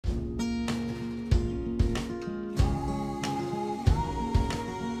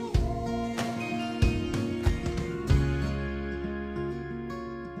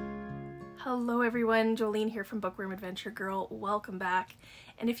Hello everyone, Jolene here from Bookworm Adventure Girl. Welcome back.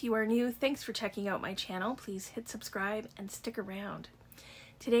 And if you are new, thanks for checking out my channel. Please hit subscribe and stick around.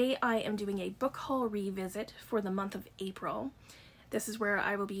 Today I am doing a book haul revisit for the month of April. This is where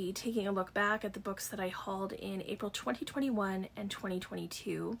I will be taking a look back at the books that I hauled in April 2021 and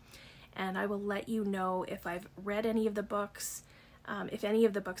 2022. And I will let you know if I've read any of the books, if any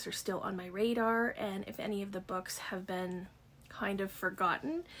of the books are still on my radar, and if any of the books have been kind of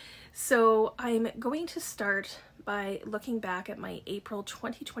forgotten. So I'm going to start by looking back at my April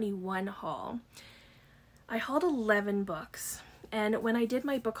 2021 haul. I hauled 11 books, and when I did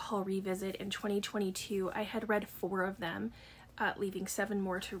my book haul revisit in 2022, I had read 4 of them, leaving 7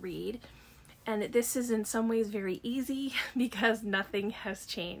 more to read. And this is in some ways very easy because nothing has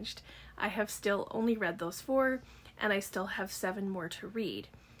changed. I have still only read those 4, and I still have 7 more to read.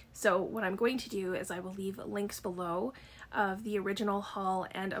 So what I'm going to do is I will leave links below of the original haul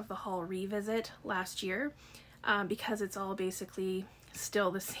and of the haul revisit last year because it's all basically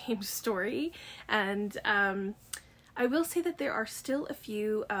still the same story. And I will say that there are still a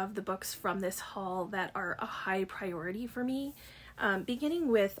few of the books from this haul that are a high priority for me, beginning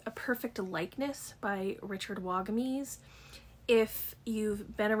with A Perfect Likeness by Richard Wagamese. If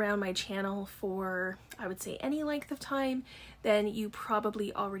you've been around my channel for, I would say, any length of time, then you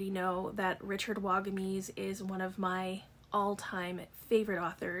probably already know that Richard Wagamese is one of my all-time favorite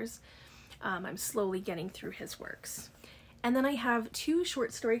authors. I'm slowly getting through his works. And then I have 2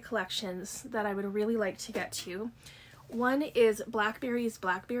 short story collections that I would really like to get to. One is Blackberries,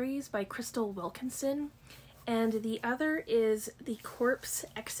 Blackberries by Crystal Wilkinson, and the other is The Corpse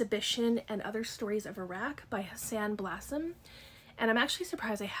Exhibition and Other Stories of Iraq by Hassan Blasim. And I'm actually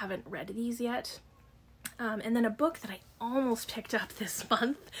surprised I haven't read these yet. And then a book that I almost picked up this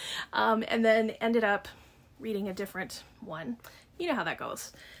month and then ended up reading a different one. You know how that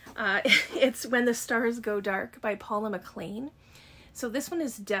goes. It's When the Stars Go Dark by Paula McLain. So this one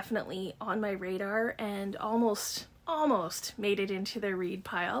is definitely on my radar and almost made it into the read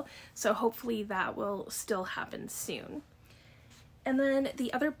pile. So hopefully that will still happen soon. And then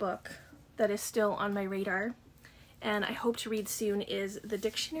the other book that is still on my radar and I hope to read soon is The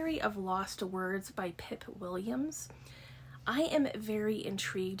Dictionary of Lost Words by Pip Williams. I am very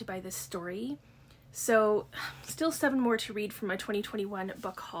intrigued by this story. So still 7 more to read from my 2021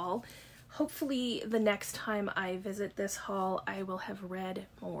 book haul. Hopefully the next time I visit this haul, I will have read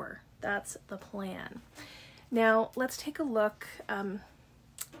more. That's the plan. Now let's take a look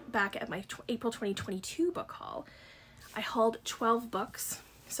back at my April 2022 book haul. I hauled 12 books,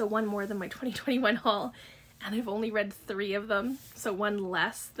 so 1 more than my 2021 haul, and I've only read 3 of them, so 1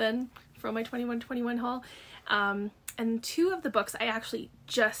 less than from my 2021 haul. And 2 of the books I actually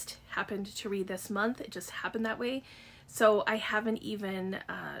just happened to read this month. It just happened that way. So I haven't even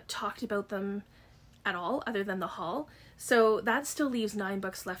talked about them at all other than the haul. So that still leaves 9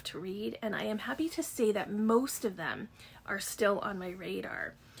 books left to read, and I am happy to say that most of them are still on my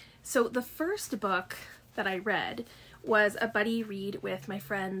radar. So the first book that I read was a buddy read with my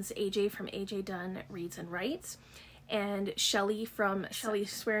friends AJ from AJ Dunn Reads and Writes and Shelley from Shelley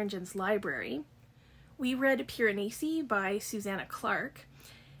Swearingen's Library. We read Piranesi by Susanna Clarke,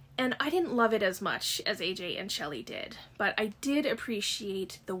 and I didn't love it as much as AJ and Shelley did, but I did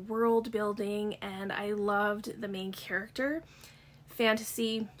appreciate the world building and I loved the main character.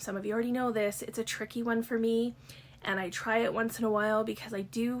 Fantasy, some of you already know this, it's a tricky one for me, and I try it once in a while because I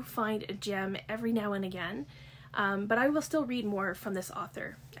do find a gem every now and again, but I will still read more from this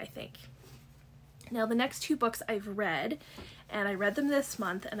author, I think. Now the next 2 books I've read, and I read them this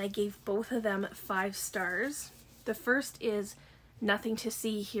month, and I gave both of them 5 stars. The first is Nothing to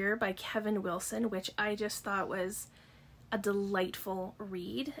See Here by Kevin Wilson, which I just thought was a delightful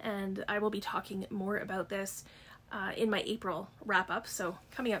read, and I will be talking more about this in my April wrap-up, so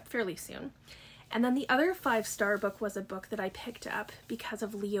coming up fairly soon. And then the other 5-star book was a book that I picked up because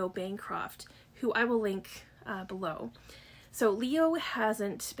of Leo Bancroft, who I will link below. So Leo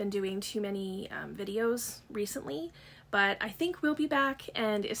hasn't been doing too many videos recently, but I think will be back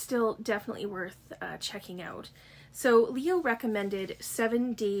and is still definitely worth checking out. So Leo recommended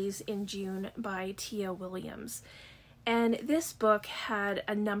 7 Days in June by Tia Williams. And this book had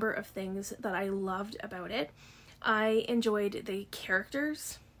a number of things that I loved about it. I enjoyed the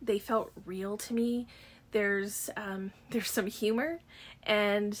characters. They felt real to me. There's some humor,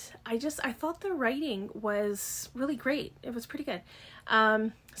 and I thought the writing was really great. It was pretty good.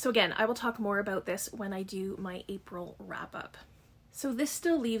 So again, I will talk more about this when I do my April wrap-up. So this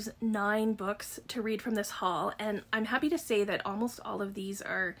still leaves 9 books to read from this haul, and I'm happy to say that almost all of these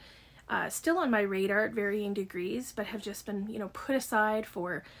are still on my radar at varying degrees, but have just been, put aside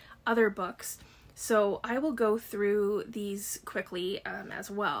for other books. So I will go through these quickly as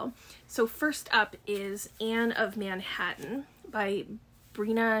well. So first up is Anne of Manhattan by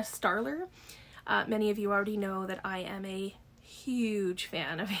Brina Starler. Many of you already know that I am a huge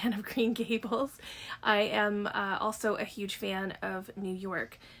fan of Anne of Green Gables. I am also a huge fan of New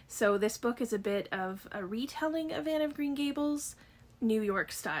York. So this book is a bit of a retelling of Anne of Green Gables, New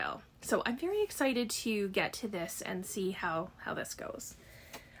York style. So I'm very excited to get to this and see how this goes.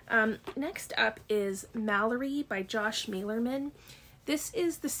 Next up is Malorie by Josh Malerman. This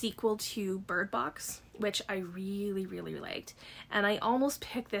is the sequel to Bird Box, which I really, really liked. And I almost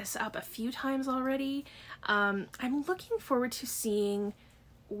picked this up a few times already. I'm looking forward to seeing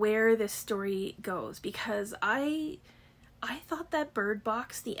where this story goes, because I thought that Bird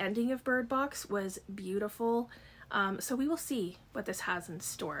Box, the ending of Bird Box, was beautiful. So we will see what this has in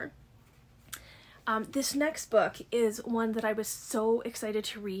store. This next book is one that I was so excited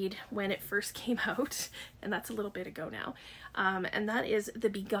to read when it first came out, and that's a little bit ago now, and that is The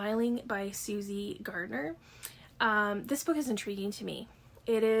Beguiling by Zsuzsi Gartner. This book is intriguing to me.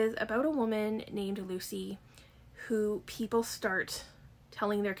 It is about a woman named Lucy who people start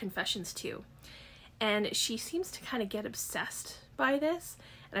telling their confessions to, and she seems to kind of get obsessed by this,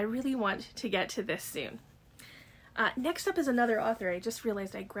 and I really want to get to this soon. Next up is another author. I just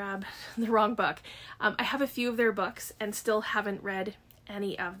realized I grabbed the wrong book. I have a few of their books and still haven't read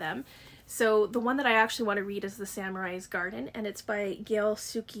any of them. So the one that I actually want to read is The Samurai's Garden, and it's by Gail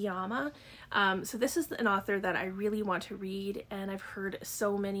Tsukiyama. So this is an author that I really want to read, and I've heard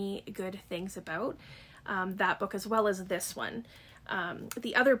so many good things about that book as well as this one.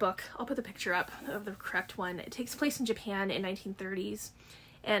 The other book, I'll put the picture up of the correct one. It takes place in Japan in 1930s.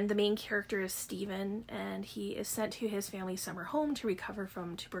 And the main character is Stephen, and he is sent to his family's summer home to recover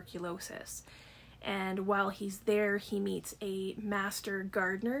from tuberculosis. And while he's there, he meets a master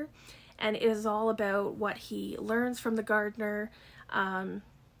gardener, and it is all about what he learns from the gardener, and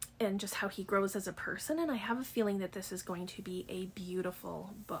just how he grows as a person. And I have a feeling that this is going to be a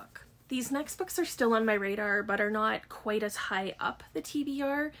beautiful book. These next books are still on my radar, but are not quite as high up the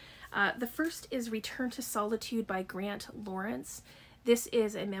TBR. The first is Return to Solitude by Grant Lawrence. This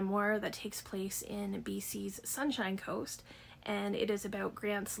is a memoir that takes place in BC's Sunshine Coast, and it is about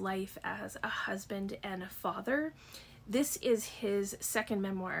Grant's life as a husband and a father. This is his second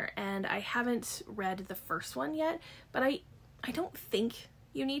memoir, and I haven't read the first one yet, but I don't think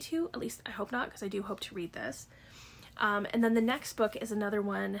you need to, at least I hope not, because I do hope to read this. And then the next book is another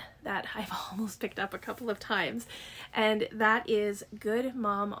one that I've almost picked up a couple of times, and that is Good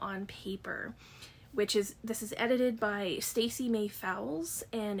Mom on Paper. This is edited by Stacey May Fowles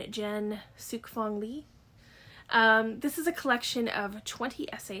and Jen Sookfong Lee. This is a collection of 20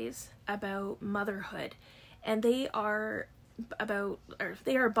 essays about motherhood, and they are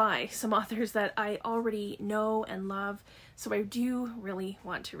by some authors that I already know and love, so I do really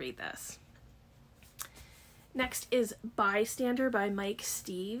want to read this. Next is Bystander by Mike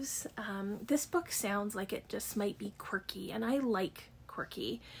Steeves. This book sounds like it just might be quirky, and I like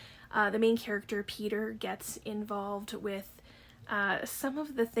quirky. The main character, Peter, gets involved with some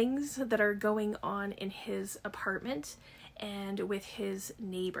of the things that are going on in his apartment and with his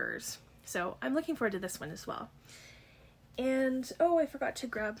neighbors. So I'm looking forward to this one as well. And, oh, I forgot to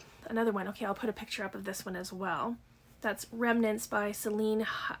grab another one. Okay, I'll put a picture up of this one as well. That's Remnants by Celine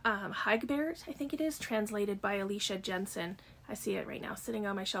Huyghebert, I think it is, translated by Aleshia Jensen. I see it right now sitting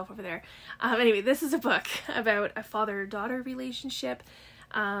on my shelf over there. Anyway, this is a book about a father-daughter relationship.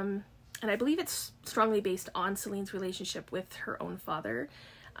 And I believe it's strongly based on Celine's relationship with her own father.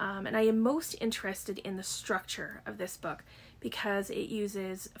 And I am most interested in the structure of this book because it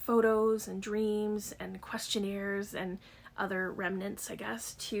uses photos and dreams and questionnaires and other remnants, I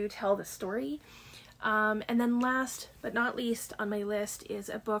guess, to tell the story. And then last but not least on my list is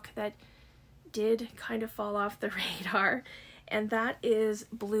a book that did kind of fall off the radar, and that is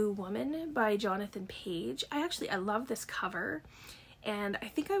Blue Woman by Jonathan Page. I love this cover, and I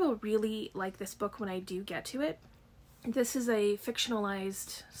think I will really like this book when I do get to it. This is a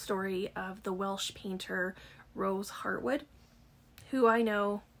fictionalized story of the Welsh painter Rose Hartwood, who I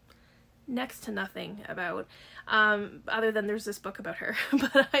know next to nothing about, other than there's this book about her.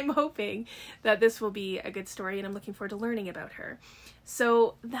 But I'm hoping that this will be a good story, and I'm looking forward to learning about her.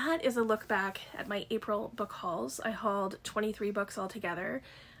 So that is a look back at my April book hauls. I hauled 23 books altogether.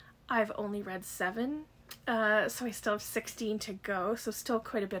 I've only read 7. So I still have 16 to go, so still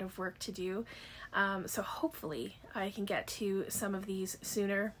quite a bit of work to do. So hopefully I can get to some of these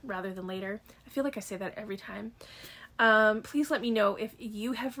sooner rather than later. I feel like I say that every time. Please let me know if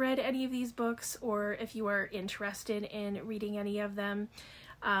you have read any of these books or if you are interested in reading any of them.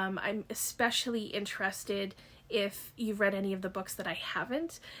 I'm especially interested if you've read any of the books that I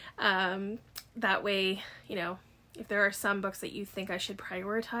haven't. That way, you know, if there are some books that you think I should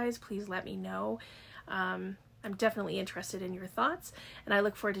prioritize, please let me know. I'm definitely interested in your thoughts, and I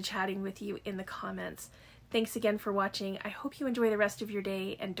look forward to chatting with you in the comments. Thanks again for watching. I hope you enjoy the rest of your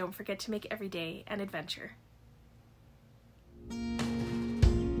day, and don't forget to make every day an adventure.